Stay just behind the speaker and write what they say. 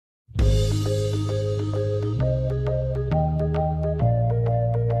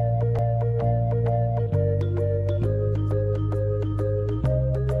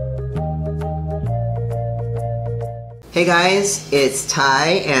Hey guys, it's Ty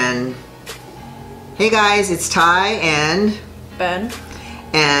and Ben.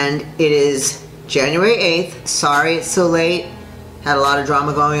 And it is January 8th. Sorry it's so late. Had a lot of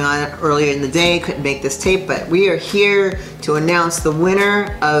drama going on earlier in the day. Couldn't make this tape, but we are here to announce the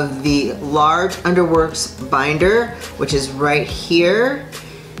winner of the Large Underworks binder, which is right here.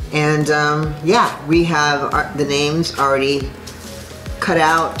 And yeah, we have the names already cut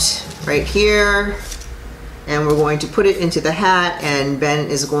out right here. And we're going to put it into the hat, and Ben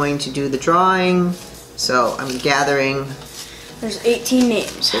is going to do the drawing. So I'm gathering. There's 18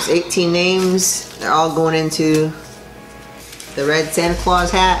 names. There's 18 names. They're all going into the red Santa Claus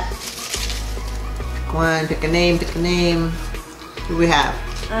hat. Come on, pick a name, pick a name. Who do we have?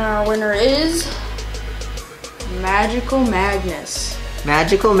 Our winner is Magical Magnus.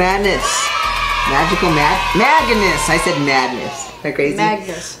 Magical Madness. Magnus. I said Madness. Isn't that crazy?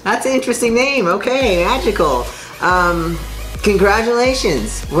 Magnus. That's an interesting name. Okay, magical.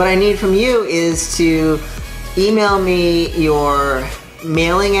 Congratulations. What I need from you is to email me your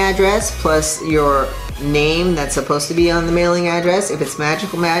mailing address plus your name that's supposed to be on the mailing address. If it's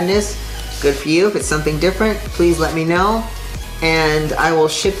Magical Madness, good for you. If it's something different, please let me know. And I will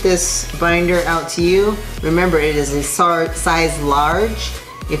ship this binder out to you. Remember, it is a size large.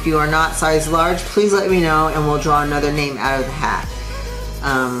 If you are not size large, please let me know and we'll draw another name out of the hat.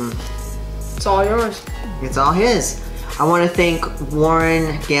 It's all yours. It's all his. I want to thank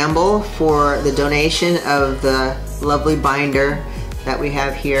Warren Gamble for the donation of the lovely binder that we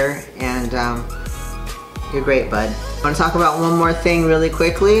have here, and you're great, bud. I want to talk about one more thing really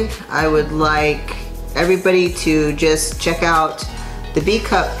quickly. I would like everybody to just check out the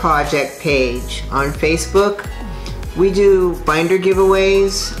B-Cup Project page on Facebook. We do binder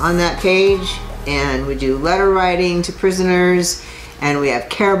giveaways on that page, and we do letter writing to prisoners, and we have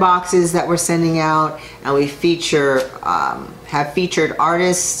care boxes that we're sending out, and we feature have featured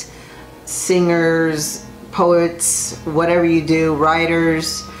artists, singers, poets, whatever you do,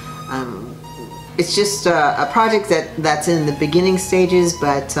 writers. It's just a project that's in the beginning stages,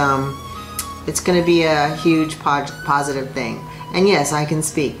 but it's going to be a huge positive thing. And yes, I can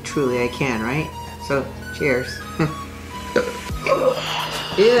speak. Truly, I can, right? So, cheers.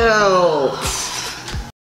 Ew.